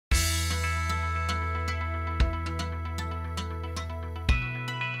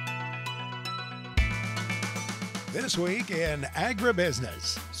This week in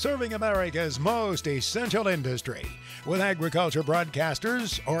Agribusiness, serving America's most essential industry with agriculture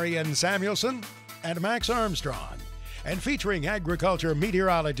broadcasters Orion Samuelson and Max Armstrong, and featuring agriculture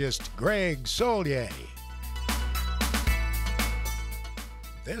meteorologist Greg Solier.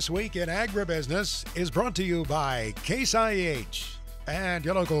 This week in Agribusiness is brought to you by Case IH and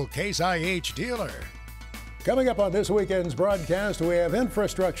your local Case IH dealer. Coming up on this weekend's broadcast, we have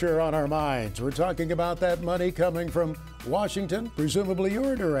infrastructure on our minds. We're talking about that money coming from Washington, presumably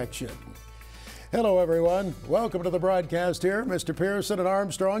your direction. Hello, everyone. Welcome to the broadcast here. Mr. Pearson and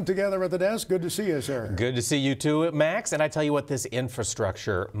Armstrong together at the desk. Good to see you, sir. Good to see you too, Max. And I tell you what, this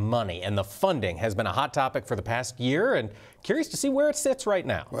infrastructure money and the funding has been a hot topic for the past year, and curious to see where it sits right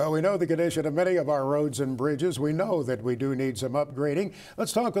now. Well, we know the condition of many of our roads and bridges. We know that we do need some upgrading.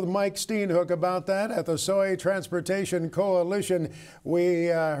 Let's talk with Mike Steenhoek about that at the Soy Transportation Coalition. We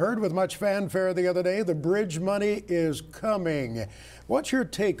heard with much fanfare the other day, the bridge money is coming. What's your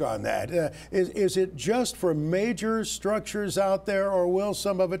take on that? Is it just for major structures out there, or will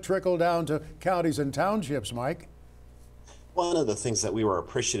some of it trickle down to counties and townships, Mike? One of the things that we were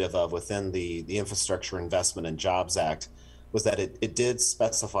appreciative of within the Infrastructure Investment and Jobs Act was that it did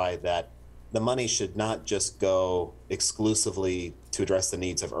specify that the money should not just go exclusively to address the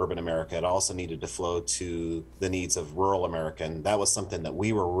needs of urban America. It also needed to flow to the needs of rural America. And that was something that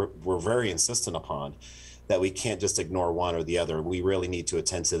we were very insistent upon, that we can't just ignore one or the other. We really need to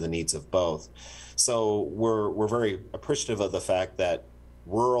attend to the needs of both. So we're very appreciative of the fact that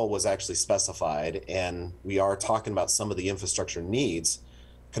rural was actually specified, and we are talking about some of the infrastructure needs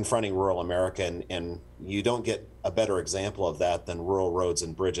confronting rural America, and you don't get a better example of that than rural roads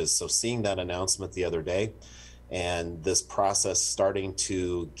and bridges. So seeing that announcement the other day and this process starting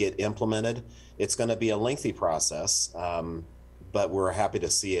to get implemented, it's going to be a lengthy process, but we're happy to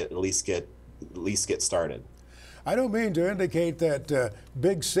see it at least get started. I don't mean to indicate that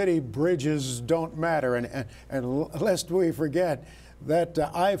big city bridges don't matter, and lest we forget that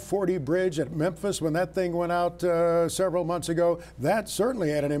I-40 bridge at Memphis, when that thing went out several months ago, that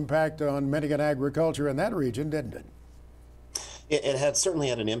certainly had an impact on many in agriculture in that region, didn't it? It had certainly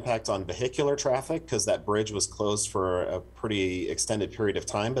had an impact on vehicular traffic because that bridge was closed for a pretty extended period of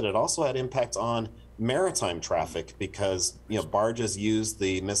time, but it also had impact on maritime traffic because, barges use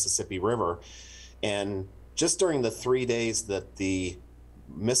the Mississippi River. And just during the 3 days that the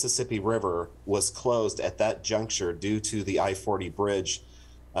Mississippi River was closed at that juncture due to the I-40 bridge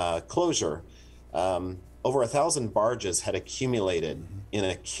closure, over 1,000 barges had accumulated in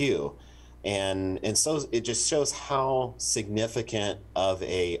a queue. And so it just shows how significant of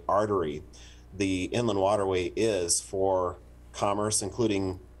a artery the inland waterway is for commerce,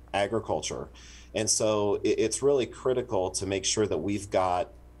 including agriculture. And so it's really critical to make sure that we've got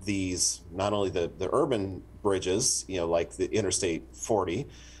these, not only the urban bridges, like the Interstate 40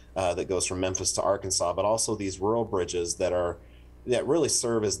 that goes from Memphis to Arkansas, but also these rural bridges that really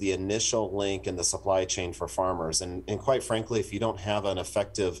serve as the initial link in the supply chain for farmers. And quite frankly, if you don't have an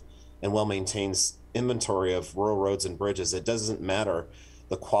effective and well-maintained inventory of rural roads and bridges, it doesn't matter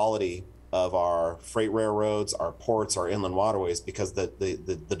the quality of our freight railroads, our ports, our inland waterways, because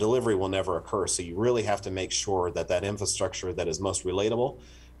the delivery will never occur. So you really have to make sure that that infrastructure that is most relatable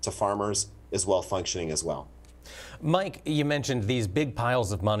to farmers is well functioning as well. Mike, you mentioned these big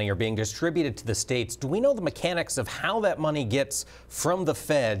piles of money are being distributed to the states. Do we know the mechanics of how that money gets from the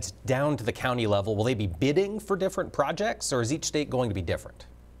feds down to the county level? Will they be bidding for different projects, or is each state going to be different?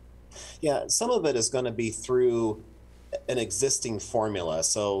 Yeah, some of it is going to be through an existing formula.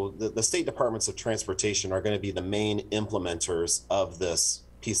 So the state departments of transportation are going to be the main implementers of this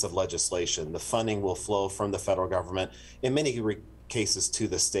piece of legislation. The funding will flow from the federal government, in many cases to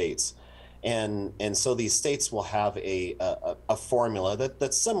the states. And so these states will have a formula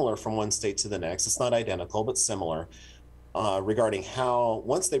that's similar from one state to the next. It's not identical, but similar, regarding how,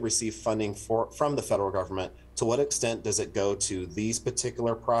 once they receive funding from the federal government, to what extent does it go to these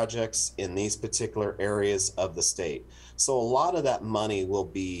particular projects in these particular areas of the state. So a lot of that money will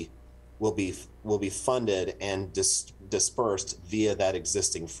be funded and dispersed via that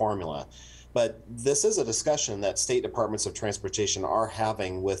existing formula. But this is a discussion that state departments of transportation are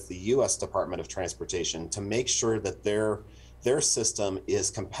having with the U.S. Department of Transportation to make sure that their system is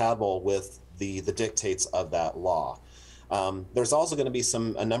compatible with the dictates of that law. There's also going to be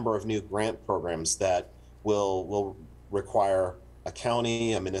a number of new grant programs that will require a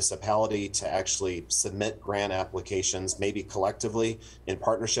county, a municipality to actually submit grant applications, maybe collectively in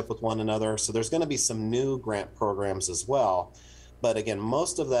partnership with one another. So there's going to be some new grant programs as well. But again,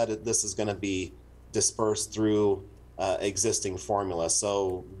 most of this is going to be dispersed through existing formula.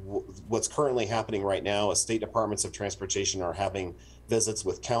 So what's currently happening right now is state departments of transportation are having visits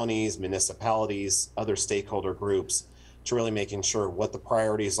with counties, municipalities, other stakeholder groups to really making sure what the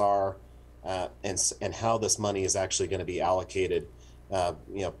priorities are and how this money is actually going to be allocated,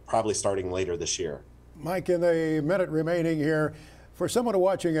 probably starting later this year. Mike, in the minute remaining here, for someone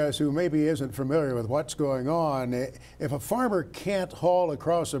watching us who maybe isn't familiar with what's going on, if a farmer can't haul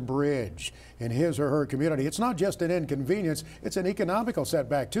across a bridge in his or her community, it's not just an inconvenience, it's an economical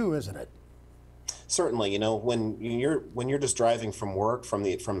setback too, isn't it? Certainly, when you're just driving from work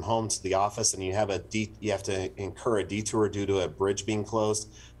from home to the office and you have to incur a detour due to a bridge being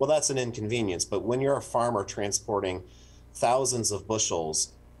closed, well, that's an inconvenience. But when you're a farmer transporting thousands of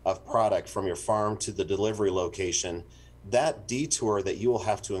bushels of product from your farm to the delivery location, that detour that you will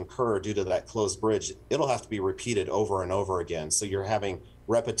have to incur due to that closed bridge, it'll have to be repeated over and over again. So you're having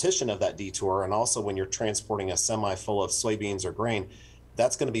repetition of that detour. And also when you're transporting a semi full of soybeans or grain,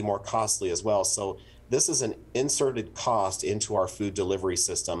 that's going to be more costly as well. So this is an inserted cost into our food delivery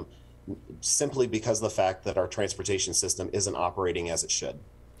system simply because of the fact that our transportation system isn't operating as it should.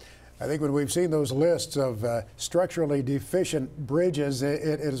 I think when we've seen those lists of structurally deficient bridges,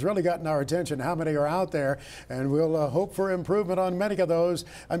 it has really gotten our attention how many are out there, and we'll hope for improvement on many of those.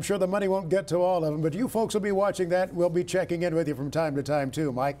 I'm sure the money won't get to all of them, but you folks will be watching that. We'll be checking in with you from time to time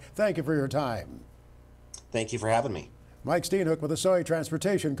too. Mike, thank you for your time. Thank you for having me. Mike Steenhoek with the Soy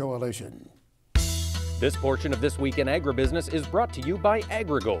Transportation Coalition. This portion of This Week in Agribusiness is brought to you by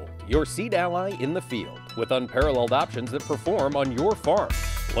Agrigold, your seed ally in the field, with unparalleled options that perform on your farm.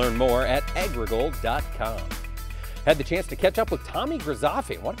 Learn more at agrigold.com. Had the chance to catch up with Tommy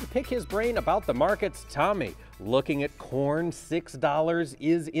Grisafi. Wanted to pick his brain about the markets. Tommy, looking at corn, $6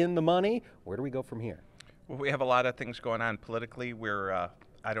 is in the money. Where do we go from here? Well, we have a lot of things going on politically.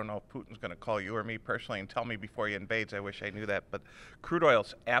 I don't know if Putin's going to call you or me personally and tell me before he invades. I wish I knew that. But crude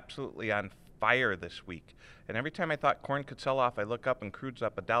oil's absolutely on fire this week. And every time I thought corn could sell off, I look up and crude's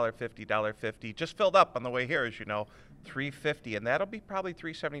up $1.50, $1.50. Just filled up on the way here, as you know, $3.50. And that'll be probably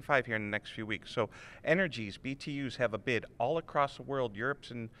 $3.75 here in the next few weeks. So energies, BTUs have a bid all across the world.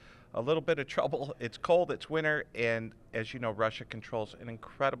 Europe's in a little bit of trouble. It's cold, it's winter, and as you know, Russia controls an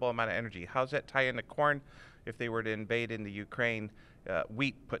incredible amount of energy. How's that tie into corn? If they were to invade into Ukraine,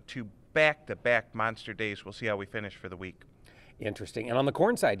 wheat put two back-to-back monster days. We'll see how we finish for the week. Interesting. And on the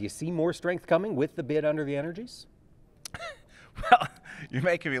corn side, do you see more strength coming with the bid under the energies? Well, you're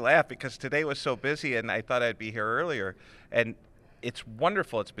making me laugh because today was so busy and I thought I'd be here earlier. And it's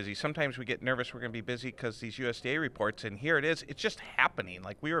wonderful it's busy. Sometimes we get nervous we're going to be busy because these USDA reports, and here it is. It's just happening.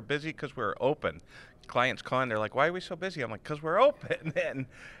 Like, we were busy because we were open. Clients calling, they're like, why are we so busy? I'm like, because we're open.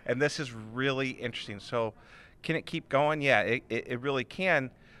 And this is really interesting. So can it keep going? Yeah, it really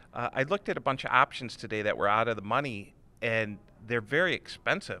can. I looked at a bunch of options today that were out of the money, and they're very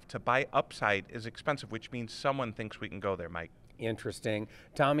expensive. To buy upside is expensive, which means someone thinks we can go there, Mike. Interesting.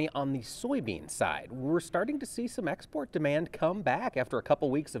 Tommy, on the soybean side, we're starting to see some export demand come back after a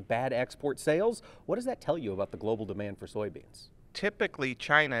couple weeks of bad export sales. What does that tell you about the global demand for soybeans? Typically,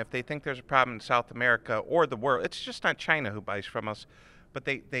 China, if they think there's a problem in South America or the world, it's just not China who buys from us, but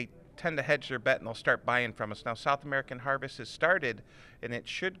they tend to hedge their bet and they'll start buying from us. Now, South American harvest has started and it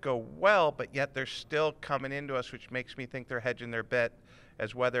should go well, but yet they're still coming into us, which makes me think they're hedging their bet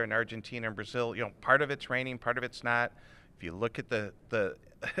as weather in Argentina and Brazil. You know, part of it's raining, part of it's not. If you look at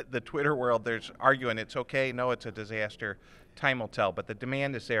the Twitter world, there's arguing it's okay, no, it's a disaster. Time will tell, but the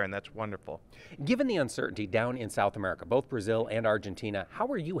demand is there, and that's wonderful. Given the uncertainty down in South America, both Brazil and Argentina, how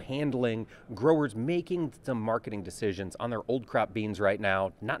are you handling growers making some marketing decisions on their old crop beans right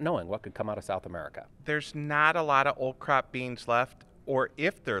now, not knowing what could come out of South America? There's not a lot of old crop beans left, or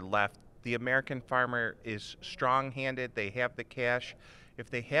if they're left, the American farmer is strong-handed, they have the cash. If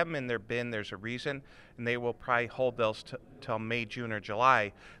they have them in their bin, there's a reason, and they will probably hold those till May, June, or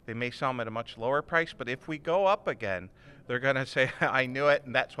July. They may sell them at a much lower price, but if we go up again, they're going to say, I knew it,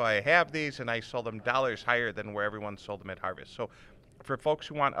 and that's why I have these, and I sold them dollars higher than where everyone sold them at harvest. So for folks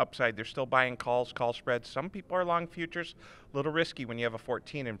who want upside, they're still buying call spreads. Some people are long futures, a little risky when you have a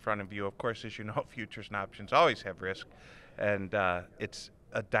 14 in front of you. Of course, as you know, futures and options always have risk, and it's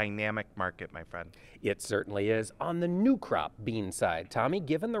a dynamic market, my friend. It certainly is. On the new crop bean side, Tommy,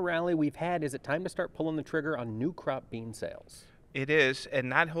 given the rally we've had, is it time to start pulling the trigger on new crop bean sales? It is, and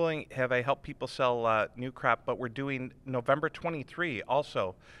not only have I helped people sell new crop, but we're doing November 23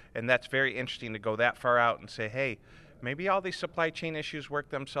 also, and that's very interesting to go that far out and say, hey, maybe all these supply chain issues work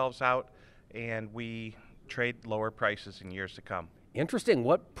themselves out, and we trade lower prices in years to come. Interesting.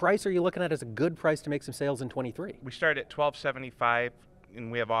 What price are you looking at as a good price to make some sales in 23? We start at $12.75,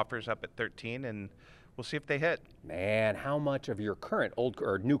 and we have offers up at $13, and we'll see if they hit. Man, how much of your current old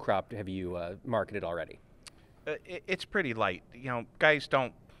or new crop have you marketed already? It's pretty light. You know, guys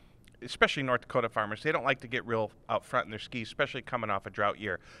don't, especially North Dakota farmers, they don't like to get real out front in their skis, especially coming off a drought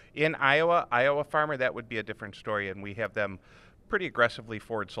year. In Iowa farmer, that would be a different story, and we have them pretty aggressively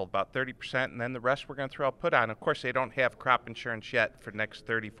forward sold, about 30%, and then the rest we're going to throw a put on. Of course, they don't have crop insurance yet for the next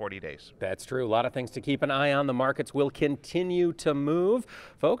 30, 40 days. That's true. A lot of things to keep an eye on. The markets will continue to move,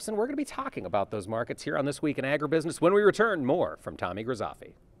 folks, and we're going to be talking about those markets here on This Week in Agribusiness when we return. More from Tommy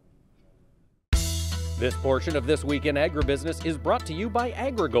Grisafi. This portion of This Week in Agribusiness is brought to you by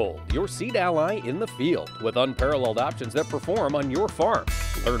AgriGold, your seed ally in the field, with unparalleled options that perform on your farm.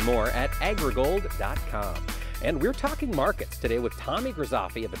 Learn more at agrigold.com. And we're talking markets today with Tommy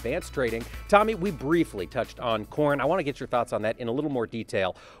Grisafi of Advanced Trading. Tommy, we briefly touched on corn. I want to get your thoughts on that in a little more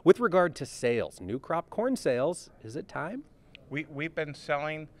detail. With regard to sales, new crop corn sales, is it time? We've been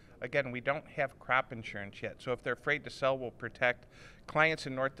selling. Again, we don't have crop insurance yet, so if they're afraid to sell, we'll protect. Clients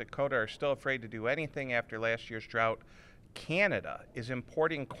in North Dakota are still afraid to do anything after last year's drought. Canada is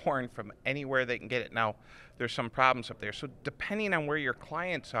importing corn from anywhere they can get it. Now, there's some problems up there, so depending on where your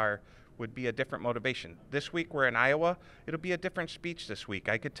clients are would be a different motivation. This week we're in Iowa. It'll be a different speech this week.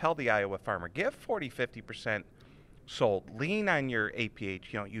 I could tell the Iowa farmer, give 40, 50% sold. Lean on your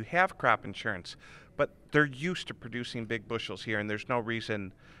APH. You know, you have crop insurance, but they're used to producing big bushels here, and there's no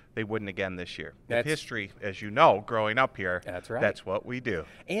reason they wouldn't again this year. The history, as you know, growing up here, that's right. That's what we do.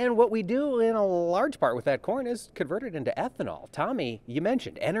 And what we do in a large part with that corn is convert it into ethanol. Tommy, you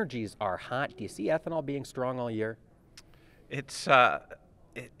mentioned energies are hot. Do you see ethanol being strong all year? It's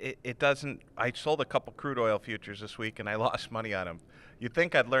it doesn't. I sold a couple crude oil futures this week and I lost money on them. You'd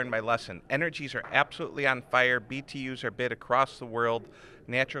think I'd learned my lesson. Energies are absolutely on fire. BTUs are bid across the world.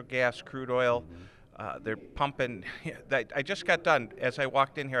 Natural gas, crude oil. They're pumping. I just got done. As I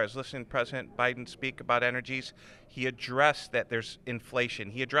walked in here, I was listening to President Biden speak about energies. He addressed that there's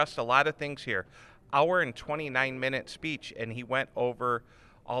inflation. He addressed a lot of things here. Hour and 29-minute speech, and he went over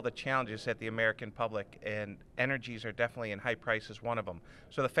all the challenges that the American public, and energies are definitely in high prices, one of them.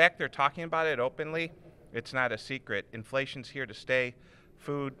 So the fact they're talking about it openly, it's not a secret. Inflation's here to stay.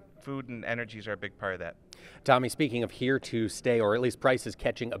 Food and energies are a big part of that. Tommy, speaking of here to stay, or at least prices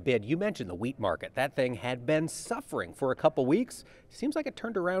catching a bid, you mentioned the wheat market. That thing had been suffering for a couple weeks. Seems like it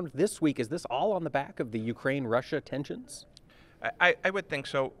turned around this week. Is this all on the back of the Ukraine-Russia tensions? I would think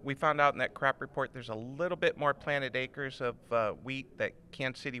so. We found out in that crop report there's a little bit more planted acres of wheat, that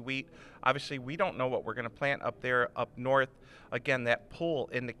Kansas City wheat. Obviously, we don't know what we're going to plant up there up north. Again, that pull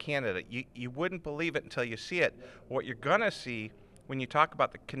into Canada, you wouldn't believe it until you see it. What you're going to see when you talk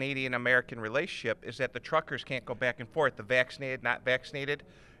about the Canadian-American relationship is that the truckers can't go back and forth, the vaccinated, not vaccinated.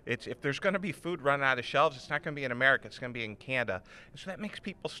 If there's going to be food run out of shelves, it's not going to be in America, it's going to be in Canada. And so that makes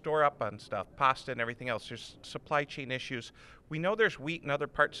people store up on stuff, pasta and everything else. There's supply chain issues. We know there's wheat in other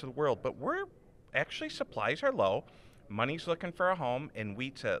parts of the world, but supplies are low. Money's looking for a home, and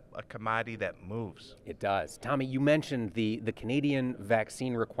wheat's a commodity that moves. It does. Tommy, you mentioned the Canadian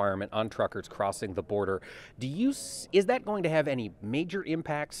vaccine requirement on truckers crossing the border. Is that going to have any major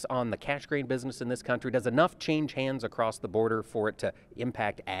impacts on the cash grain business in this country? Does enough change hands across the border for it to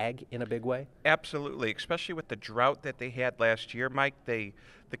impact ag in a big way? Absolutely, especially with the drought that they had last year, Mike. The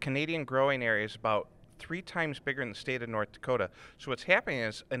Canadian growing area is about 3 times bigger than the state of North Dakota. So what's happening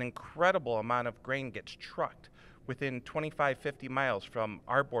is an incredible amount of grain gets trucked within 25, 50 miles from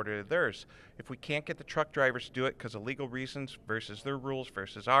our border to theirs. If we can't get the truck drivers to do it because of legal reasons versus their rules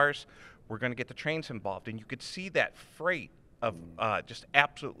versus ours, we're going to get the trains involved. And you could see that freight of just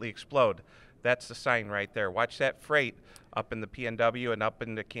absolutely explode. That's the sign right there. Watch that freight up in the PNW and up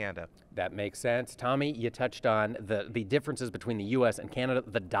into Canada. That makes sense. Tommy, you touched on the differences between the U.S. and Canada.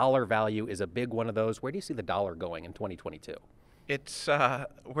 The dollar value is a big one of those. Where do you see the dollar going in 2022? It's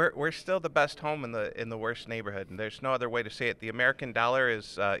we're still the best home in the worst neighborhood, and there's no other way to say it. The American dollar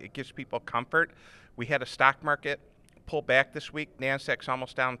is it gives people comfort. We had a stock market pull back this week. Nasdaq's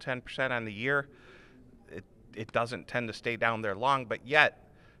almost down 10% on the year. It doesn't tend to stay down there long, but yet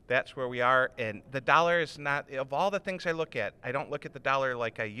that's where we are. And the dollar is not, of all the things I look at, I don't look at the dollar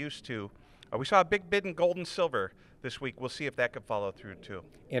like I used to. We saw a big bid in gold and silver this week. We'll see if that could follow through too.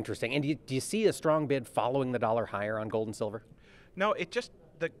 Interesting. And do you see a strong bid following the dollar higher on gold and silver? No,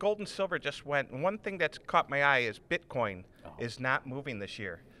 the gold and silver just went. And one thing that's caught my eye is Bitcoin is not moving this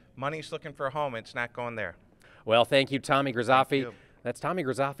year. Money's looking for a home. It's not going there. Well, thank you, Tommy Grisafi. Thank you. That's Tommy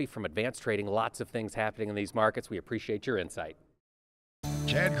Grisafi from Advanced Trading. Lots of things happening in these markets. We appreciate your insight.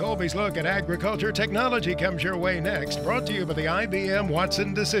 Chad Colby's Look at Agriculture Technology comes your way next, brought to you by the IBM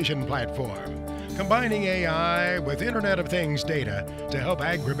Watson Decision Platform. combining AI with Internet of Things data to help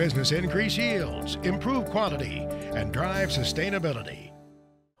agribusiness increase yields, improve quality, and drive sustainability.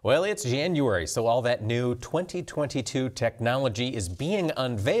 Well, it's January, so all that new 2022 technology is being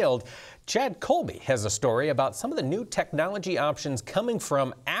unveiled. Chad Colby has a story about some of the new technology options coming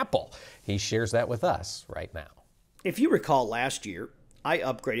from Apple. He shares that with us right now. If you recall last year, I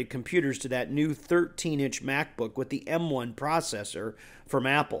upgraded computers to that new 13-inch MacBook with the M1 processor from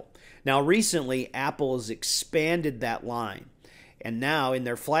Apple. Now, recently, Apple has expanded that line. And now in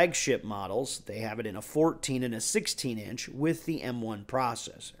their flagship models, they have it in a 14 and a 16-inch with the M1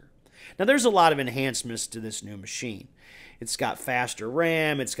 processor. Now there's a lot of enhancements to this new machine. It's got faster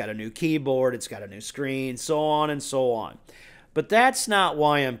RAM, it's got a new keyboard, it's got a new screen, so on and so on. But that's not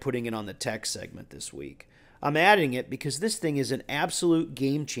why I'm putting it on the tech segment this week. I'm adding it because this thing is an absolute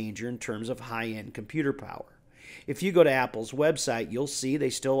game changer in terms of high-end computer power. If you go to Apple's website, you'll see they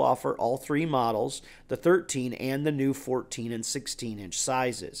still offer all three models, the 13 and the new 14 and 16-inch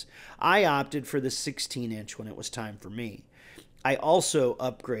sizes. I opted for the 16-inch when it was time for me. I also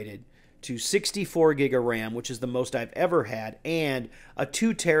upgraded to 64 gig of RAM, which is the most I've ever had, and a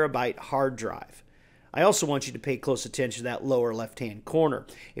 2 terabyte hard drive. I also want you to pay close attention to that lower left-hand corner.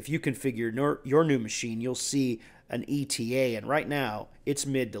 If you configure your new machine, you'll see an ETA, and right now, it's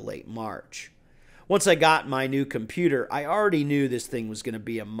mid to late March. Once I got my new computer, I already knew this thing was going to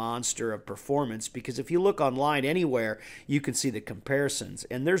be a monster of performance because if you look online anywhere, you can see the comparisons.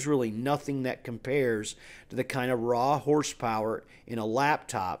 And there's really nothing that compares to the kind of raw horsepower in a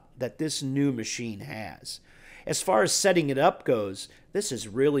laptop that this new machine has. As far as setting it up goes, this is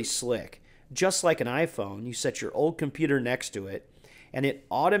really slick. Just like an iPhone, you set your old computer next to it, and it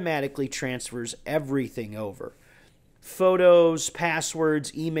automatically transfers everything over. Photos,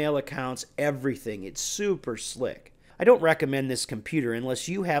 passwords, email accounts, everything. It's super slick. I don't recommend this computer unless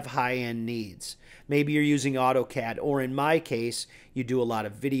you have high-end needs. Maybe you're using AutoCAD, or in my case, you do a lot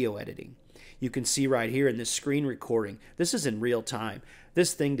of video editing. You can see right here in this screen recording, this is in real time.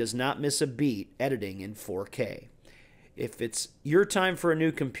 This thing does not miss a beat editing in 4K. If it's your time for a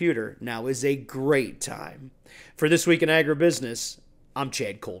new computer, now is a great time. For This Week in Agribusiness, I'm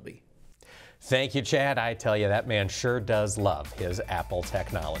Chad Colby. Thank you, Chad. I tell you, that man sure does love his Apple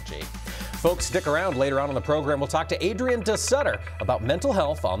technology. Folks, stick around. Later on in the program, we'll talk to Adrian DeSutter about mental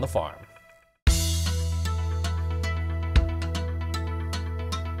health on the farm.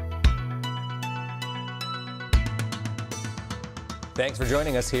 Thanks for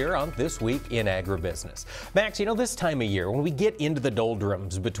joining us here on This Week in Agribusiness. Max, you know, this time of year, when we get into the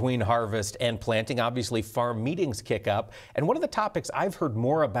doldrums between harvest and planting, obviously farm meetings kick up. And one of the topics I've heard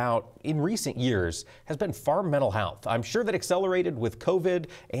more about in recent years has been farm mental health. I'm sure that accelerated with COVID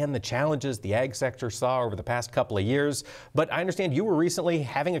and the challenges the ag sector saw over the past couple of years. But I understand you were recently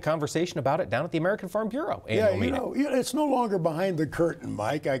having a conversation about it down at the American Farm Bureau annual meeting. You know, it's no longer behind the curtain,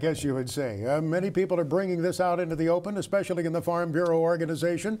 Mike, I guess you would say. Many people are bringing this out into the open, especially in the Farm Bureau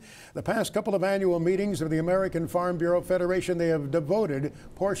organization. The past couple of annual meetings of the American Farm Bureau Federation, they have devoted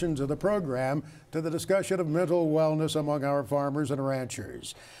portions of the program to the discussion of mental wellness among our farmers and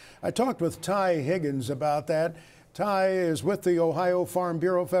ranchers. I talked with Ty Higgins about that. Ty is with the Ohio Farm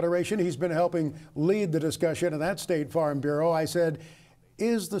Bureau Federation. He's been helping lead the discussion in that state Farm Bureau. I said,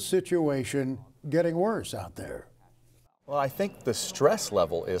 is the situation getting worse out there? Well, I think the stress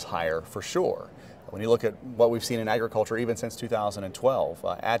level is higher for sure. When you look at what we've seen in agriculture even since 2012,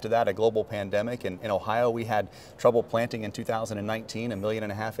 add to that a global pandemic. In Ohio, we had trouble planting in 2019.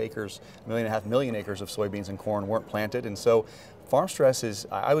 1.5 million acres of soybeans and corn weren't planted. And so farm stress is,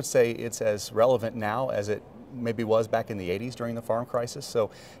 I would say it's as relevant now as it maybe was back in the 80s during the farm crisis.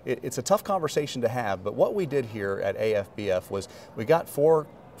 So it's a tough conversation to have. But what we did here at AFBF was we got 4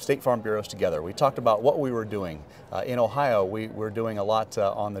 state farm bureaus together. We talked about what we were doing. In Ohio, we're doing a lot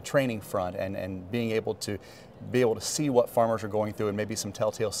on the training front and being able to see what farmers are going through and maybe some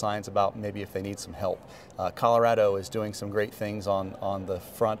telltale signs about maybe if they need some help. Colorado is doing some great things on the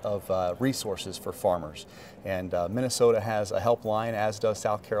front of resources for farmers. And Minnesota has a helpline, as does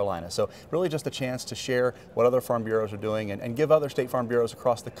South Carolina. So really just a chance to share what other farm bureaus are doing and give other state farm bureaus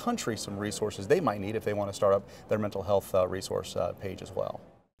across the country some resources they might need if they want to start up their mental health resource page as well.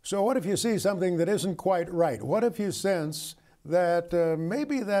 So what if you see something that isn't quite right? What if you sense that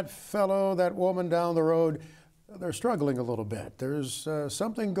maybe that fellow, that woman down the road, they're struggling a little bit? There's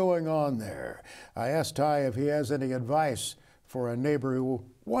something going on there. I asked Ty if he has any advice for a neighbor who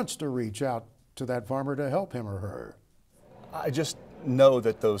wants to reach out to that farmer to help him or her. I just know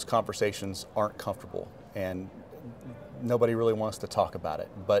that those conversations aren't comfortable, and nobody really wants to talk about it.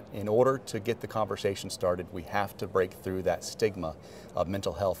 But in order to get the conversation started, we have to break through that stigma of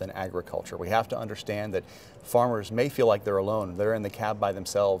mental health in agriculture. We have to understand that farmers may feel like they're alone. They're in the cab by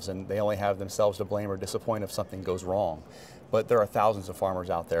themselves and they only have themselves to blame or disappoint if something goes wrong. But there are thousands of farmers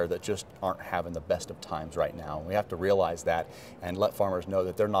out there that just aren't having the best of times right now. We have to realize that and let farmers know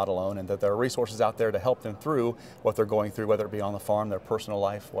that they're not alone and that there are resources out there to help them through what they're going through, whether it be on the farm, their personal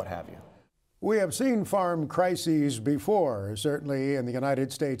life, what have you. We have seen farm crises before, certainly in the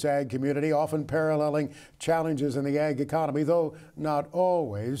United States ag community, often paralleling challenges in the ag economy, though not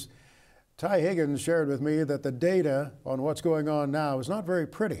always. Ty Higgins shared with me that the data on what's going on now is not very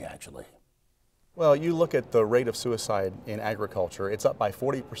pretty, actually. Well, you look at the rate of suicide in agriculture, it's up by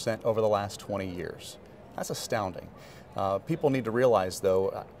 40% over the last 20 years. That's astounding. People need to realize,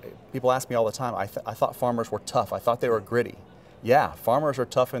 though, people ask me all the time, I thought farmers were tough, I thought they were gritty. Yeah, farmers are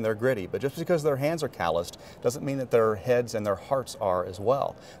tough and they're gritty, but just because their hands are calloused doesn't mean that their heads and their hearts are as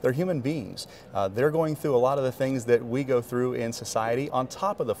well. They're human beings. They're going through a lot of the things that we go through in society on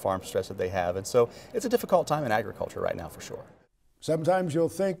top of the farm stress that they have, and so it's a difficult time in agriculture right now for sure. Sometimes you'll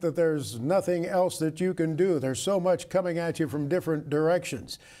think that there's nothing else that you can do. There's so much coming at you from different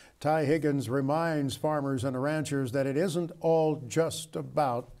directions. Ty Higgins reminds farmers and ranchers that it isn't all just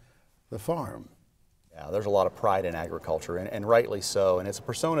about the farm. Yeah, there's a lot of pride in agriculture, and rightly so. And it's a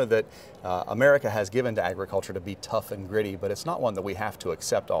persona that America has given to agriculture to be tough and gritty, but it's not one that we have to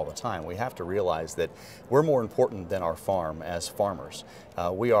accept all the time. We have to realize that we're more important than our farm as farmers.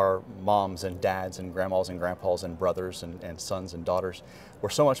 We are moms and dads and grandmas and grandpas and brothers and sons and daughters. We're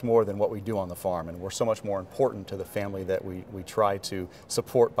so much more than what we do on the farm, and we're so much more important to the family that we try to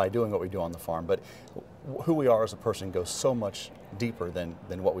support by doing what we do on the farm. But who we are as a person goes so much deeper than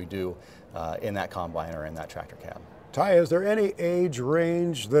what we do in that combine or in that tractor cab. Ty, is there any age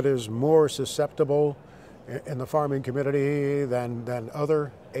range that is more susceptible in the farming community than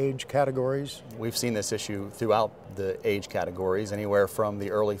other age categories? We've seen this issue throughout the age categories, anywhere from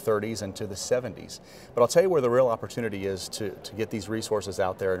the early 30s into the 70s. But I'll tell you where the real opportunity is to get these resources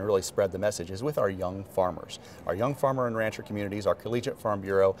out there and really spread the message is with our young farmers. Our young farmer and rancher communities, our Collegiate Farm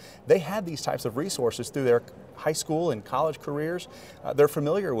Bureau, they had these types of resources through their high school and college careers. They're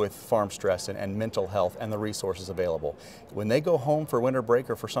familiar with farm stress and mental health and the resources available. When they go home for winter break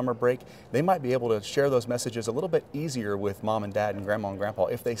or for summer break, they might be able to share those messages a little bit easier with mom and dad and grandma and grandpa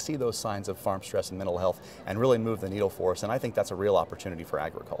if they see those signs of farm stress and mental health and really move the needle for us. And I think that's a real opportunity for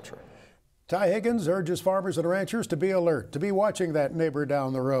agriculture. Ty Higgins urges farmers and ranchers to be alert, to be watching that neighbor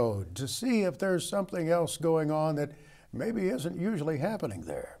down the road, to see if there's something else going on that maybe isn't usually happening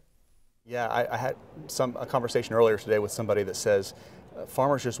there. Yeah, I had a conversation earlier today with somebody that says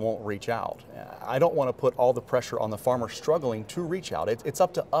farmers just won't reach out. I don't want to put all the pressure on the farmer struggling to reach out. It's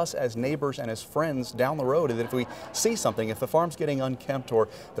up to us as neighbors and as friends down the road that if we see something, if the farm's getting unkempt or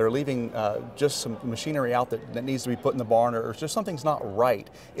they're leaving just some machinery out that needs to be put in the barn or just something's not right,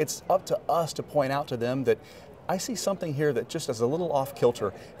 it's up to us to point out to them that I see something here that just is a little off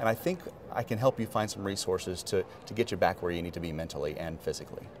kilter, and I think I can help you find some resources to get you back where you need to be mentally and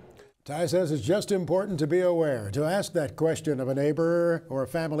physically. Ty says it's just important to be aware, to ask that question of a neighbor or a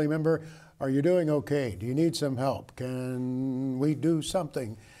family member, are you doing okay? Do you need some help? Can we do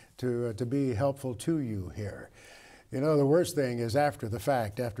something to be helpful to you here? You know, the worst thing is after the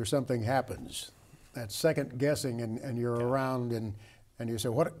fact, after something happens, that second guessing and you're around and you say,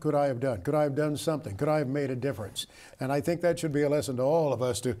 what could I have done? Could I have done something? Could I have made a difference? And I think that should be a lesson to all of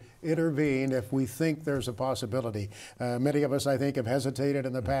us to intervene if we think there's a possibility. Many of us, I think, have hesitated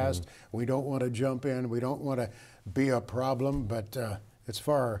in the past. We don't want to jump in. We don't want to be a problem, but it's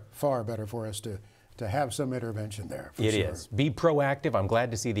far, far better for us to have some intervention there. It is. Be proactive. I'm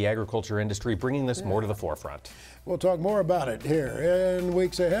glad to see the agriculture industry bringing this more to the forefront. We'll talk more about it here in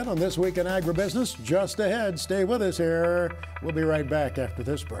weeks ahead on This Week in Agribusiness. Just ahead. Stay with us here. We'll be right back after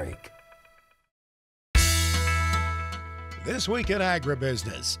this break. This Week in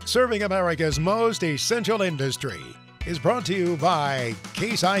Agribusiness, serving America's most essential industry, is brought to you by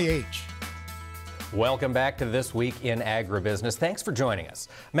Case IH. Welcome back to This Week in Agribusiness. Thanks for joining us.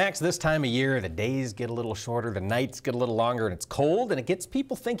 Max, this time of year, the days get a little shorter, the nights get a little longer, and it's cold, and it gets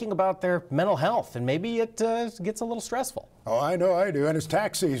people thinking about their mental health, and maybe it gets a little stressful. Oh, I know I do, and it's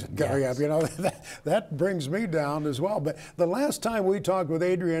tax season coming up. You know, that brings me down as well. But the last time we talked with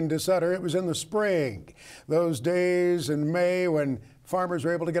Adrian DeSutter, it was in the spring. Those days in May when farmers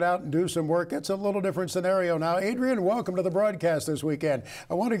are able to get out and do some work. It's a little different scenario now. Adrian, welcome to the broadcast this weekend.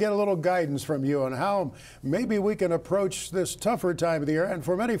 I want to get a little guidance from you on how maybe we can approach this tougher time of the year. And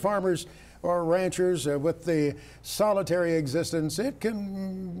for many farmers or ranchers with the solitary existence, it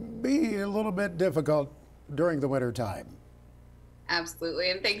can be a little bit difficult during the winter time.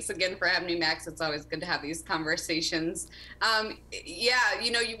 Absolutely. And thanks again for having me, Max. It's always good to have these conversations. Yeah,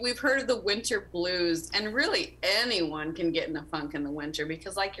 we've heard of the winter blues, and really anyone can get in a funk in the winter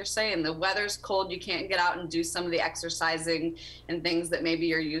because, like you're saying, the weather's cold. You can't get out and do some of the exercising and things that maybe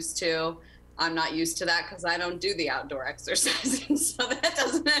you're used to. I'm not used to that because I don't do the outdoor exercising, so that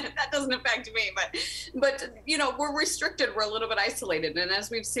doesn't affect me. But we're restricted. We're a little bit isolated, and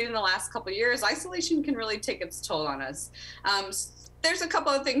as we've seen in the last couple of years, isolation can really take its toll on us. There's a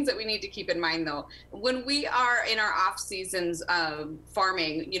couple of things that we need to keep in mind, though. When we are in our off seasons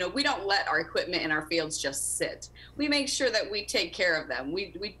farming, we don't let our equipment in our fields just sit. We make sure that we take care of them.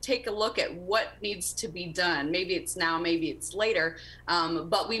 We take a look at what needs to be done. Maybe it's now, maybe it's later,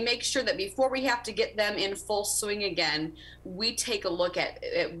 but we make sure that before we have to get them in full swing again, we take a look at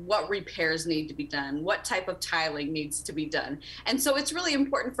what repairs need to be done, what type of tiling needs to be done. And so it's really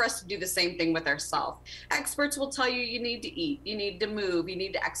important for us to do the same thing with ourselves. Experts will tell you need to eat, you need to move, you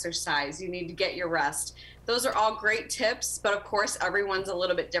need to exercise, you need to get your rest. Those are all great tips, but of course everyone's a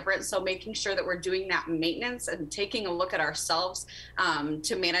little bit different. So making sure that we're doing that maintenance and taking a look at ourselves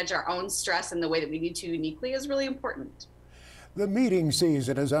to manage our own stress in the way that we need to uniquely is really important. The meeting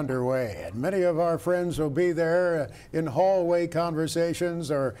season is underway, and many of our friends will be there in hallway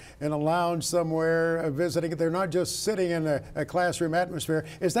conversations or in a lounge somewhere visiting. They're not just sitting in a classroom atmosphere.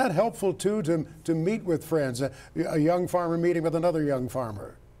 Is that helpful, too, to meet with friends, a young farmer meeting with another young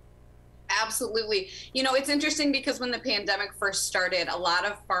farmer? Absolutely. It's interesting because when the pandemic first started, a lot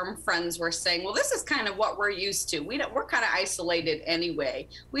of farm friends were saying, well, this is kind of what we're used to. We're kind of isolated anyway.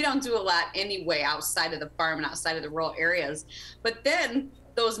 We don't do a lot anyway outside of the farm and outside of the rural areas. But then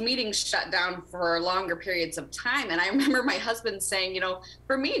those meetings shut down for longer periods of time. And I remember my husband saying,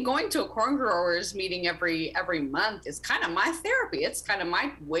 for me, going to a corn growers meeting every month is kind of my therapy. It's kind of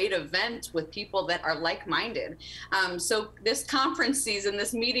my way to vent with people that are like-minded. So this conference season,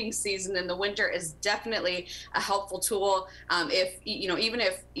 this meeting season in the winter is definitely a helpful tool. Even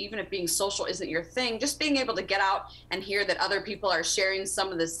if being social isn't your thing, just being able to get out and hear that other people are sharing some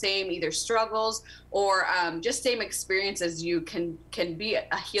of the same either struggles or just same experience as you can be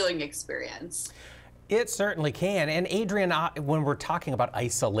a healing experience. It certainly can. And Adrian, when we're talking about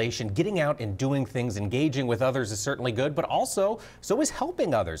isolation, getting out and doing things, engaging with others is certainly good, but also so is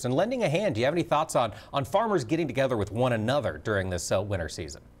helping others and lending a hand. Do you have any thoughts on farmers getting together with one another during this winter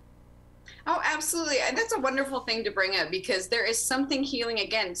season? Oh, absolutely. And that's a wonderful thing to bring up because there is something healing.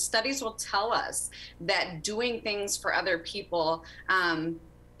 Again, studies will tell us that doing things for other people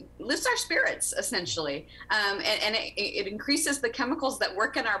lifts our spirits, essentially, and it increases the chemicals that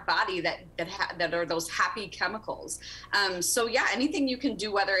work in our body that are those happy chemicals. So yeah, anything you can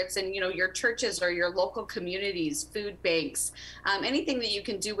do, whether it's in your churches or your local communities, food banks, anything that you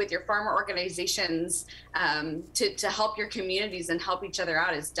can do with your farmer organizations to help your communities and help each other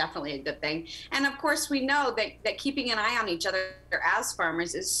out is definitely a good thing. And of course, we know that keeping an eye on each other as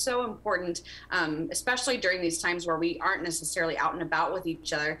farmers is so important, especially during these times where we aren't necessarily out and about with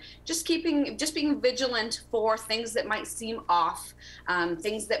each other. Just being vigilant for things that might seem off,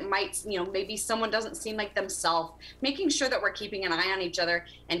 things that might, maybe someone doesn't seem like themselves, making sure that we're keeping an eye on each other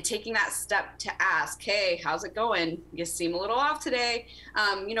and taking that step to ask, hey, how's it going? You seem a little off today.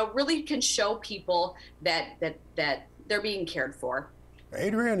 Really can show people that they're being cared for.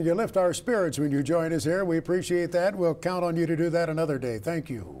 Adrian, you lift our spirits when you join us here. We appreciate that. We'll count on you to do that another day. Thank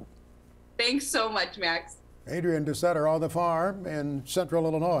you. Thanks so much, Max. Adrian DeSutter on the farm in Central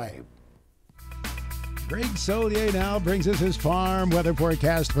Illinois. Greg Solier now brings us his farm weather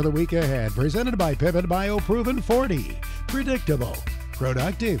forecast for the week ahead, presented by Pivot BioProven 40. Predictable,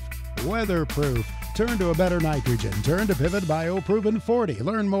 productive, weatherproof. Turn to a better nitrogen. Turn to Pivot BioProven 40.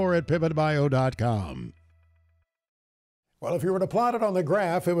 Learn more at pivotbio.com. Well, if you were to plot it on the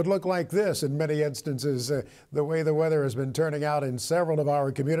graph, it would look like this in many instances, the way the weather has been turning out in several of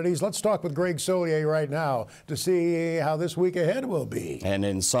our communities. Let's talk with Greg Solier right now to see how this week ahead will be. And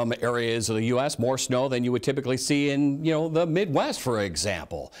in some areas of the U.S., more snow than you would typically see in, the Midwest, for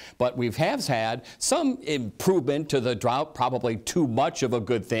example. But we have had some improvement to the drought, probably too much of a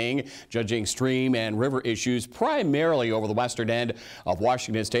good thing, judging stream and river issues primarily over the western end of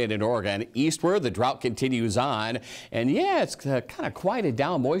Washington State and Oregon. Eastward, the drought continues on. And yeah, Yeah, it's kind of quieted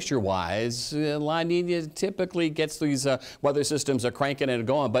down moisture-wise. La Nina typically gets these weather systems cranking and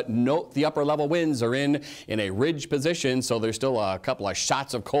going, but note the upper level winds are in a ridge position, so there's still a couple of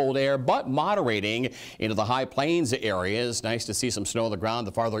shots of cold air, but moderating into the high plains areas. Nice to see some snow on the ground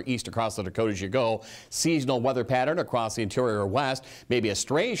the farther east across the Dakotas you go. Seasonal weather pattern across the interior west. Maybe a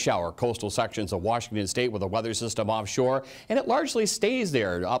stray shower coastal sections of Washington state with a weather system offshore, and it largely stays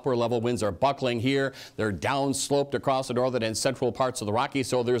there. Upper level winds are buckling here. They're downsloped across the northern and central parts of the Rockies,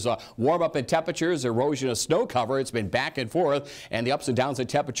 so there's a warm up in temperatures, erosion of snow cover. It's been back and forth, and the ups and downs in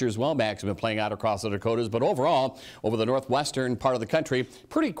temperatures, well, Max, have been playing out across the Dakotas. But overall, over the northwestern part of the country,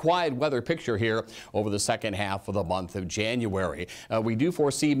 pretty quiet weather picture here over the second half of the month of January. We do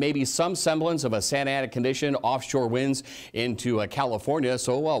foresee maybe some semblance of a Santa Ana condition, offshore winds into California,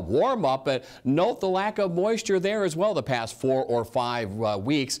 so a warm up. But note the lack of moisture there as well the past 4 or 5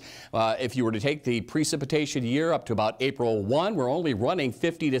 weeks. If you were to take the precipitation year up to about April 1, we're only running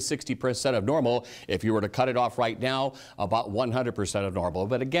 50 to 60% of normal. If you were to cut it off right now, about 100% of normal.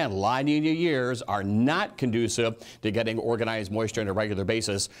 But again, La Nina years are not conducive to getting organized moisture on a regular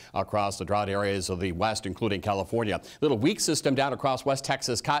basis across the drought areas of the west, including California. Little weak system down across West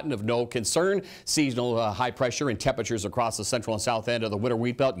Texas cotton of no concern. Seasonal high pressure and temperatures across the central and south end of the winter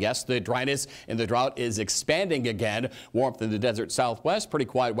wheat belt. Yes, the dryness in the drought is expanding again. Warmth in the desert southwest. Pretty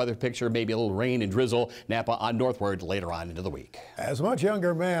quiet weather picture. Maybe a little rain and drizzle. Napa on northward later on into the week. As a much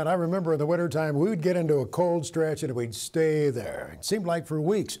younger man, I remember in the wintertime we would get into a cold stretch and we'd stay there. It seemed like for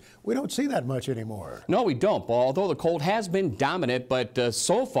weeks. We don't see that much anymore. No, we don't, although the cold has been dominant, but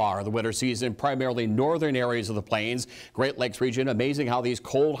so far the winter season, primarily northern areas of the plains, Great Lakes region, amazing how these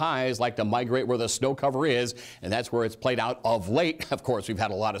cold highs like to migrate where the snow cover is, and that's where it's played out of late. Of course, we've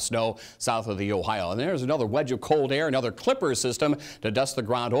had a lot of snow south of the Ohio, and there's another wedge of cold air, another clipper system to dust the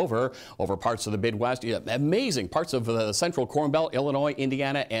ground over parts of the Midwest. Yeah, amazing parts of the central Corn Belt, Illinois,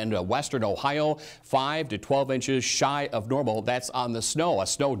 Indiana, and western Ohio, 5 to 12 inches shy of normal. That's on the snow, a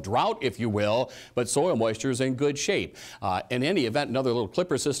snow drought, if you will, but soil moisture is in good shape. In any event, another little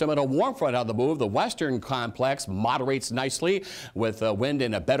clipper system and a warm front on the move. The western complex moderates nicely with wind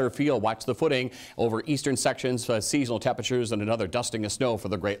and a better feel. Watch the footing over eastern sections, seasonal temperatures, and another dusting of snow for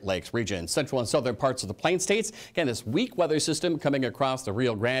the Great Lakes region. Central and southern parts of the Plain States, again, this weak weather system coming across the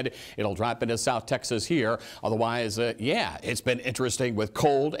Rio Grande. It'll drop into South Texas here. Otherwise, yeah, it's been interesting with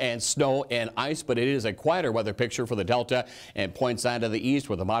cold and snow and ice, but it is a quieter weather picture for the Delta and points on to the east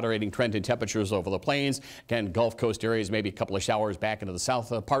with a moderating trend in temperatures over the plains. Again, Gulf Coast areas, maybe a couple of showers back into the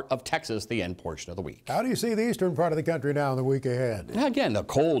south part of Texas, the end portion of the week. How do you see the eastern part of the country now in the week ahead? Again, the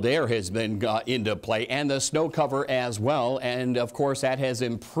cold air has been into play and the snow cover as well. And of course, that has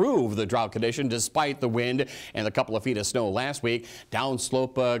improved the drought condition despite the wind and a couple of feet of snow last week.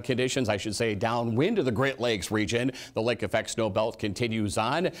 Downslope conditions, I should say, downwind of the Great Lakes region. The lake effect snow belt continues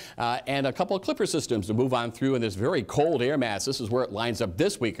on and a couple of clipper systems to move on through in this very cold air mass. This is where it lines up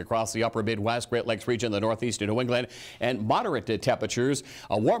this week across the upper Midwest, Great Lakes region, the northeast of New England, and moderate temperatures,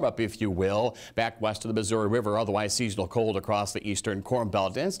 a warm up, if you will, back west of the Missouri River. Otherwise, seasonal cold across the eastern Corn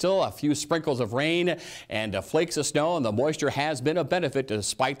Belt, and still a few sprinkles of rain and flakes of snow, and the moisture has been a benefit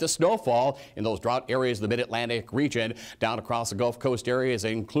despite the snowfall in those drought areas of the mid-Atlantic region down across the Gulf Coast areas,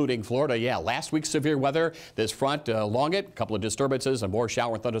 including Florida. Yeah, last week's severe weather, this front along it, a couple of disturbances and more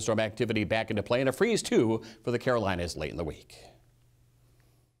shower and thunderstorm activity back into play, and a freeze too for the Carolinas late in the week.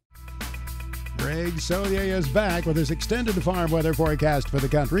 Greg Solier is back with his extended farm weather forecast for the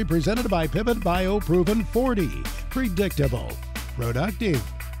country, presented by Pivot Bio Proven 40. Predictable, productive,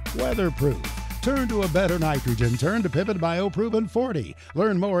 weatherproof. Turn to a better nitrogen. Turn to Pivot Bio Proven 40.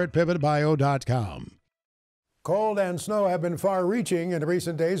 Learn more at pivotbio.com. Cold and snow have been far-reaching in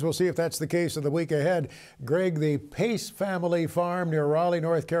recent days. We'll see if that's the case in the week ahead. Greg, the Pace family farm near Raleigh,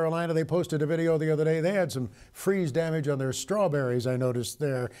 North Carolina, they posted a video the other day. They had some freeze damage on their strawberries, I noticed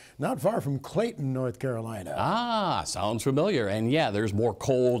there, not far from Clayton, North Carolina. Ah, sounds familiar. And yeah, there's more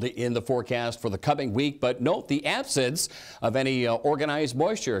cold in the forecast for the coming week, but note the absence of any organized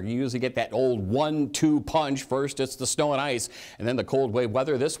moisture. You usually get that old 1-2 punch. First, it's the snow and ice, and then the cold wave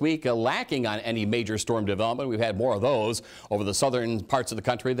weather this week, lacking on any major storm development. We've had more of those over the southern parts of the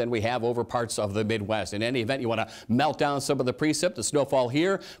country than we have over parts of the Midwest. In any event, you want to melt down some of the precip, the snowfall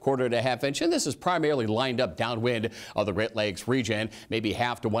here, 1/4 to 1/2 inch, and this is primarily lined up downwind of the Great Lakes region, maybe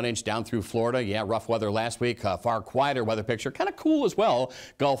 1/2 to 1 inch down through Florida. Yeah, rough weather last week, far quieter weather picture, kind of cool as well.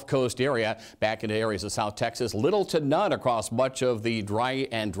 Gulf Coast area, back into areas of South Texas, little to none across much of the dry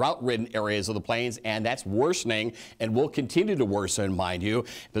and drought-ridden areas of the plains, and that's worsening and will continue to worsen, mind you.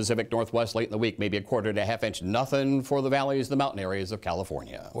 Pacific Northwest late in the week, maybe 1/4 to 1/2 inch much nothing for the valleys, the mountain areas of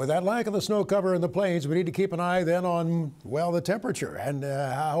California. With that lack of the snow cover in the plains, we need to keep an eye then on, well, the temperature and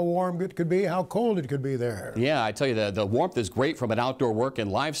how warm it could be, how cold it could be there. Yeah, I tell you, the warmth is great from an outdoor work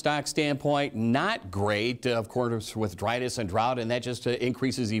and livestock standpoint. Not great, of course, with dryness and drought, and that just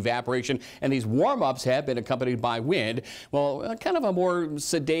increases evaporation. And these warm-ups have been accompanied by wind. Well, kind of a more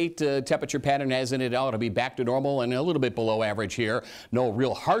sedate temperature pattern, as in it ought to be back to normal and a little bit below average here. No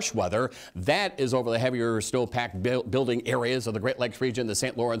real harsh weather. That is over the heavier snow-packed building areas of the Great Lakes region, the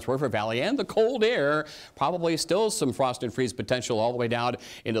St. Lawrence River Valley, and the cold air. Probably still some frost and freeze potential all the way down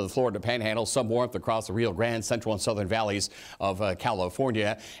into the Florida Panhandle. Some warmth across the Rio Grande, central and southern valleys of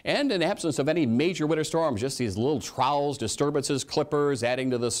California. And in absence of any major winter storms, just these little troughs, disturbances, clippers, adding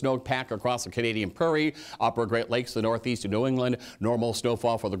to the snowpack across the Canadian Prairie, upper Great Lakes, the northeast of New England. Normal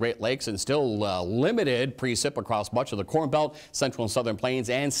snowfall for the Great Lakes, and still limited precip across much of the Corn Belt, central and southern plains,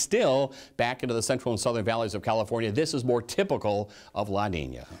 and still back into the central and southern valleys of California. This is more typical of La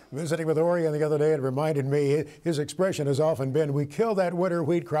Nina. Visiting with Orion the other day, it reminded me, his expression has often been, we kill that winter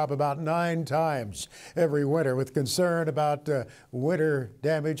wheat crop about 9 times every winter with concern about winter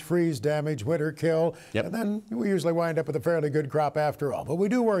damage, freeze damage, winter kill. Yep. And then we usually wind up with a fairly good crop after all. But we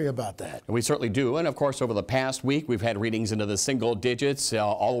do worry about that. We certainly do. And of course, over the past week, we've had readings into the single digits,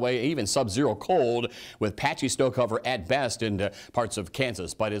 all the way even sub-zero cold, with patchy snow cover at best in parts of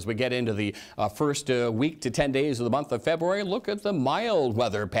Kansas. But as we get into the first week to 10 days of the month of February, look at the mild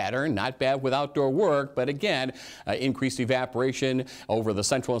weather pattern. Not bad with outdoor work, but again, increased evaporation over the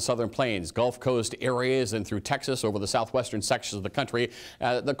central and southern plains, Gulf Coast areas, and through Texas over the southwestern sections of the country.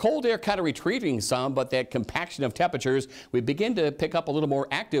 The cold air kind of retreating some, but that compaction of temperatures, we begin to pick up a little more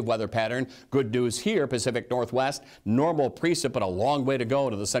active weather pattern. Good news here, Pacific Northwest, normal precip, but a long way to go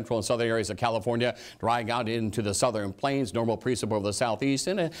to the central and southern areas of California, drying out into the southern plains, normal precip over the southeast,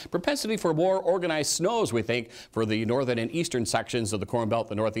 and a propensity for more organized snows, we think, for the northern and eastern sections of the Corn Belt,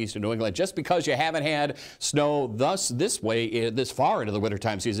 the northeast of New England. Just because you haven't had snow this far into the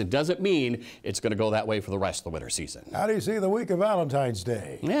wintertime season doesn't mean it's going to go that way for the rest of the winter season. How do you see the week of Valentine's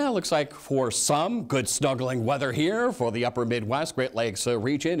Day? Yeah, looks like for some, good snuggling weather here for the upper Midwest, Great Lakes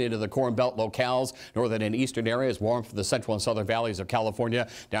region, into the Corn Belt locales, northern and eastern areas, warm for the central and southern valleys of California,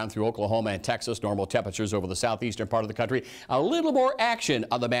 down through Oklahoma and Texas, normal temperatures over the southeastern part of the country. A little more action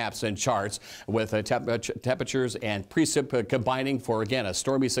on the maps and charts with temperatures and precip combining for, again, a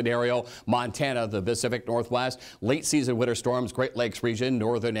stormy scenario. Montana, the Pacific Northwest, late season winter storms, Great Lakes region,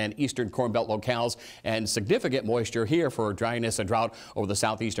 northern and eastern Corn Belt locales, and significant moisture here for dryness and drought over the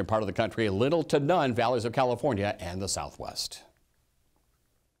southeastern part of the country. Little to none valleys of California and the Southwest.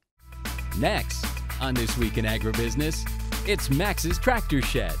 Next on This Week in Agribusiness, it's Max's Tractor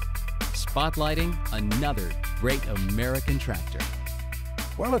Shed, spotlighting another great American tractor.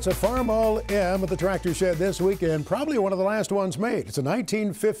 Well, it's a Farmall M at the Tractor Shed this weekend, probably one of the last ones made. It's a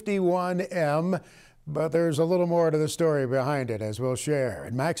 1951 M, but there's a little more to the story behind it, as we'll share.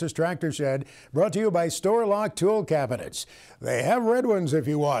 And Max's Tractor Shed, brought to you by Store Lock Tool Cabinets. They have red ones if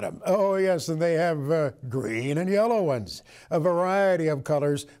you want them. Oh, yes, and they have green and yellow ones. A variety of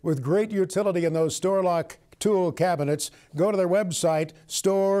colors with great utility in those Store Lock Tool Cabinets. Go to their website,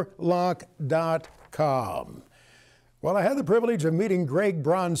 storelock.com. Well, I had the privilege of meeting Greg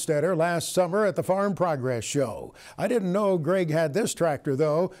Bronstetter last summer at the Farm Progress Show. I didn't know Greg had this tractor,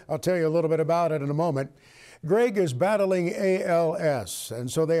 though. I'll tell you a little bit about it in a moment. Greg is battling ALS, and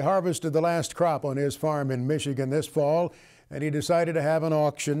so they harvested the last crop on his farm in Michigan this fall, and he decided to have an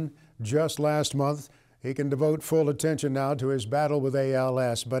auction just last month. He can devote full attention now to his battle with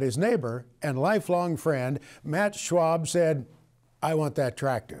ALS, but his neighbor and lifelong friend, Matt Schwab, said, I want that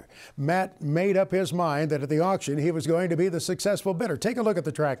tractor. Matt made up his mind that at the auction he was going to be the successful bidder. Take a look at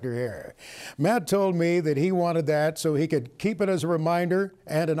the tractor here. Matt told me that he wanted that so he could keep it as a reminder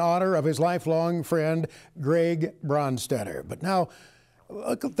and in honor of his lifelong friend, Greg Bronstetter. But now,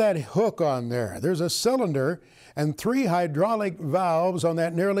 look at that hook on there. There's a cylinder and 3 hydraulic valves on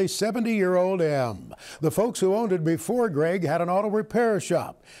that nearly 70-year-old M. The folks who owned it before Greg had an auto repair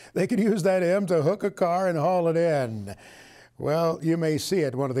shop. They could use that M to hook a car and haul it in. Well, you may see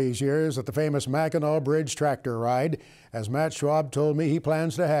it one of these years at the famous Mackinac Bridge tractor ride. As Matt Schwab told me, he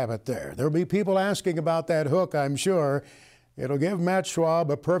plans to have it there. There'll be people asking about that hook, I'm sure. It'll give Matt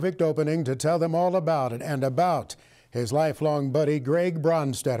Schwab a perfect opening to tell them all about it and about his lifelong buddy, Greg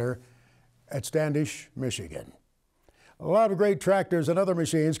Bronstetter, at Standish, Michigan. A lot of great tractors and other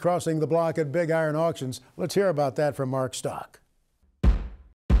machines crossing the block at Big Iron Auctions. Let's hear about that from Mark Stock.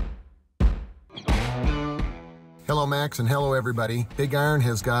 Hello, Max, and hello, everybody. Big Iron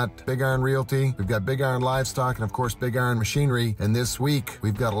has got Big Iron Realty. We've got Big Iron Livestock and, of course, Big Iron Machinery. And this week,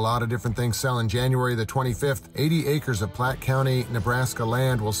 we've got a lot of different things selling. January the 25th, 80 acres of Platte County, Nebraska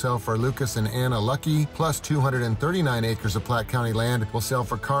land will sell for Lucas and Anna Lucky, plus 239 acres of Platte County land will sell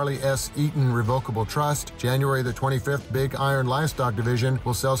for Carly S. Eaton Revocable Trust. January the 25th, Big Iron Livestock Division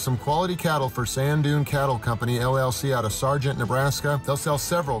will sell some quality cattle for Sand Dune Cattle Company, LLC, out of Sargent, Nebraska. They'll sell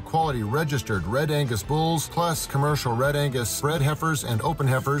several quality registered Red Angus bulls, plus commercial Red Angus bred heifers and open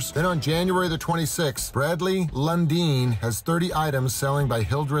heifers. Then on January the 26th, Bradley Lundeen has 30 items selling by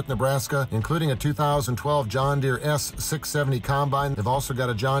Hildreth, Nebraska, including a 2012 John Deere S670 combine. They've also got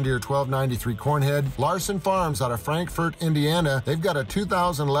a John Deere 1293 cornhead. Larson Farms out of Frankfort, Indiana, they've got a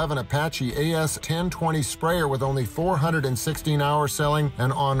 2011 Apache AS 1020 sprayer with only 416 hours selling.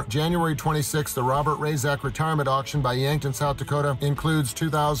 And on January 26th, the Robert Razak retirement auction by Yankton, South Dakota includes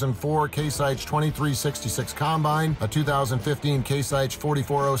 2004 Case IH 2366 combine, a 2015 Case IH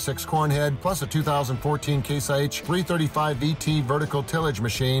 4406 cornhead, plus a 2014 Case IH 335 VT vertical tillage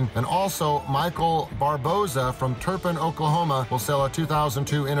machine. And also Michael Barboza from Turpin, Oklahoma will sell a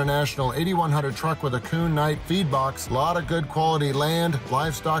 2002 International 8100 truck with a Coon Knight feed box. A lot of good quality land,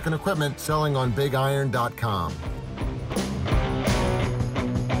 livestock, and equipment selling on BigIron.com.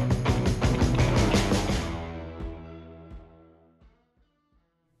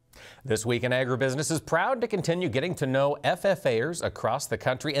 This Week in Agribusiness is proud to continue getting to know FFAers across the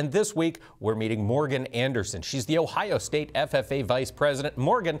country. And this week, we're meeting Morgan Anderson. She's the Ohio State FFA Vice President.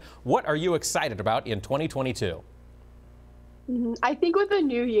 Morgan, what are you excited about in 2022? I think with the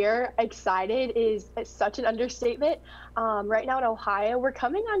new year, excited is such an understatement. Right now in Ohio, we're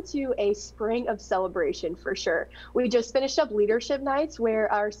coming onto a spring of celebration for sure. We just finished up leadership nights where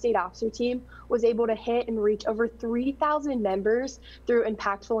our state officer team was able to hit and reach over 3,000 members through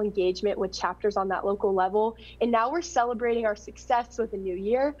impactful engagement with chapters on that local level. And now we're celebrating our success with the new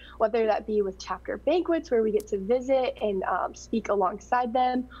year, whether that be with chapter banquets where we get to visit and speak alongside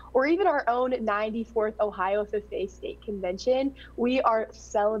them, or even our own 94th Ohio FFA State Convention. We are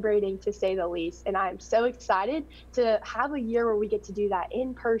celebrating, to say the least, and I'm so excited to have a year where we get to do that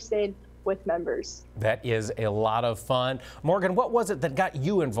in person with members. That is a lot of fun. Morgan, what was it that got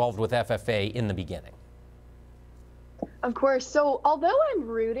you involved with FFA in the beginning? Of course. So although I'm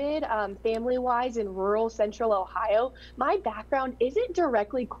rooted family-wise in rural central Ohio, my background isn't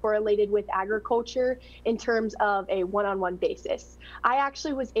directly correlated with agriculture in terms of a one-on-one basis. I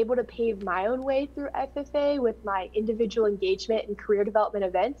actually was able to pave my own way through FFA with my individual engagement and career development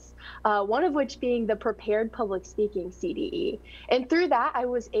events, one of which being the Prepared Public Speaking CDE. And through that, I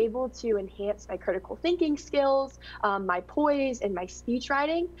was able to enhance my critical thinking skills, my poise, and my speech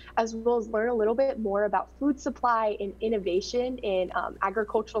writing, as well as learn a little bit more about food supply and innovation in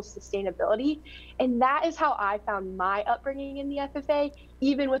agricultural sustainability. And that is how I found my upbringing in the FFA,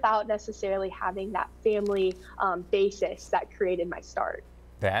 even without necessarily having that family basis that created my start.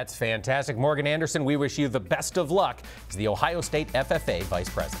 That's fantastic. Morgan Anderson, we wish you the best of luck as the Ohio State FFA Vice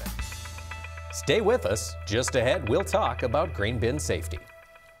President. Stay with us. Just ahead, we'll talk about grain bin safety.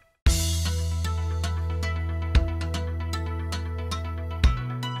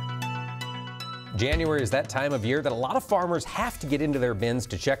 January is that time of year that a lot of farmers have to get into their bins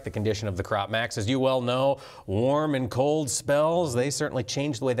to check the condition of the crop. Max, as you well know, warm and cold spells, they certainly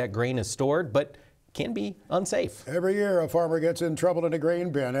change the way that grain is stored, but can be unsafe. Every year a farmer gets in trouble in a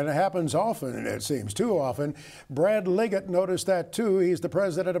grain bin, and it happens often, it seems too often. Brad Liggett noticed that too. He's the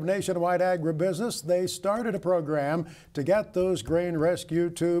president of Nationwide Agribusiness. They started a program to get those grain rescue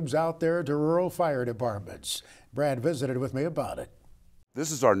tubes out there to rural fire departments. Brad visited with me about it.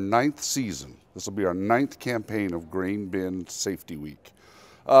 This is our 9th season. This will be our 9th campaign of Grain Bin Safety Week.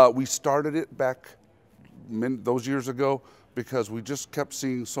 We started it back those years ago because we just kept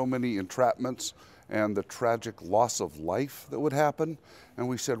seeing so many entrapments and the tragic loss of life that would happen. And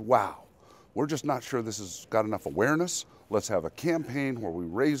we said, wow, we're just not sure this has got enough awareness. Let's have a campaign where we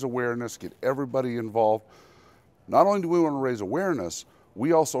raise awareness, get everybody involved. Not only do we want to raise awareness,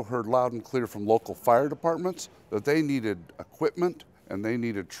 we also heard loud and clear from local fire departments that they needed equipment and they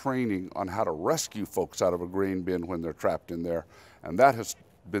needed training on how to rescue folks out of a grain bin when they're trapped in there. And that has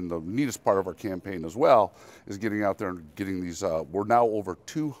been the neatest part of our campaign as well, is getting out there and getting these, we're now over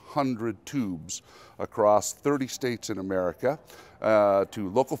 200 tubes across 30 states in America to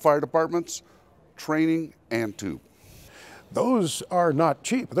local fire departments, training, and tube. Those are not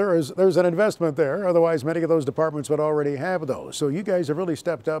cheap. There's an investment there. Otherwise, many of those departments would already have those. So you guys have really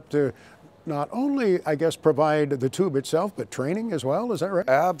stepped up to not only, I guess, provide the tube itself, but training as well. Is that right?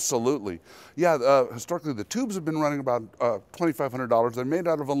 Absolutely. Yeah, historically the tubes have been running about $2,500. They're made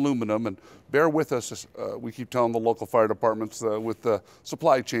out of aluminum, and bear with us. We keep telling the local fire departments with the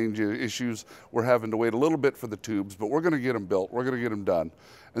supply chain issues, we're having to wait a little bit for the tubes, but we're going to get them built. We're going to get them done.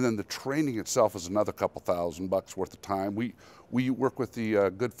 And then the training itself is another couple $1,000 worth of time. We work with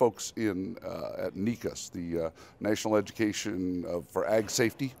the good folks at NECAS, the National Education for Ag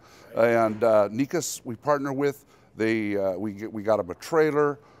Safety. And NECAS we partner with. We got them a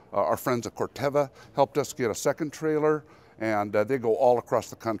trailer. Our friends at Corteva helped us get a second trailer. And they go all across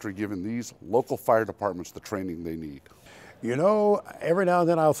the country giving these local fire departments the training they need. You know, every now and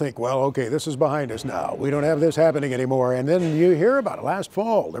then I'll think, well, okay, this is behind us now. We don't have this happening anymore. And then you hear about it. Last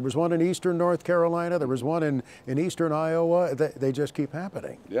fall, there was one in eastern North Carolina. There was one in eastern Iowa. They just keep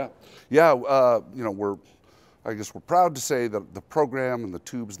happening. Yeah. You know, I guess we're proud to say that the program and the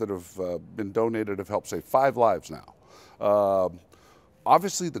tubes that have been donated have helped save 5 lives now.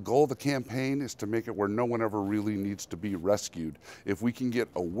 Obviously, the goal of the campaign is to make it where no one ever really needs to be rescued. If we can get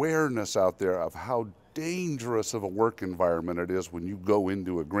awareness out there of how dangerous of a work environment it is when you go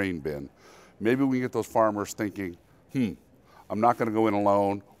into a grain bin, maybe we can get those farmers thinking, I'm not going to go in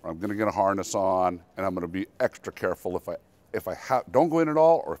alone, or I'm going to get a harness on, and I'm going to be extra careful if I don't go in at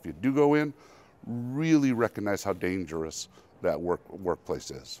all, or if you do go in, really recognize how dangerous that workplace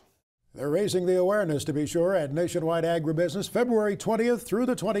is. They're raising the awareness, to be sure, at Nationwide Agribusiness, February 20th through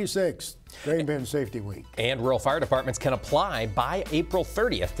the 26th, Grain Bin Safety Week. And rural fire departments can apply by April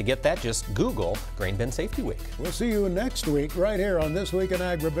 30th. To get that, just Google Grain Bin Safety Week. We'll see you next week right here on This Week in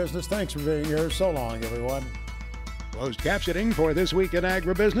Agribusiness. Thanks for being here. So long, everyone. Closed captioning for This Week in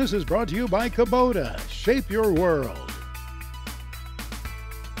Agribusiness is brought to you by Kubota. Shape your world.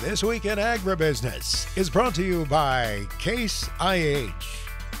 This Week in Agribusiness is brought to you by Case IH.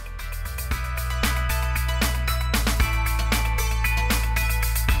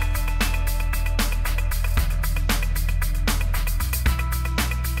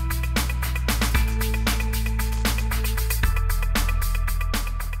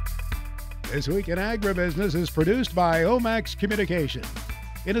 This Week in Agribusiness is produced by Omax Communications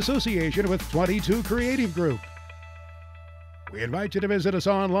in association with 22 Creative Group. We invite you to visit us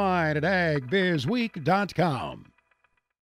online at agbizweek.com.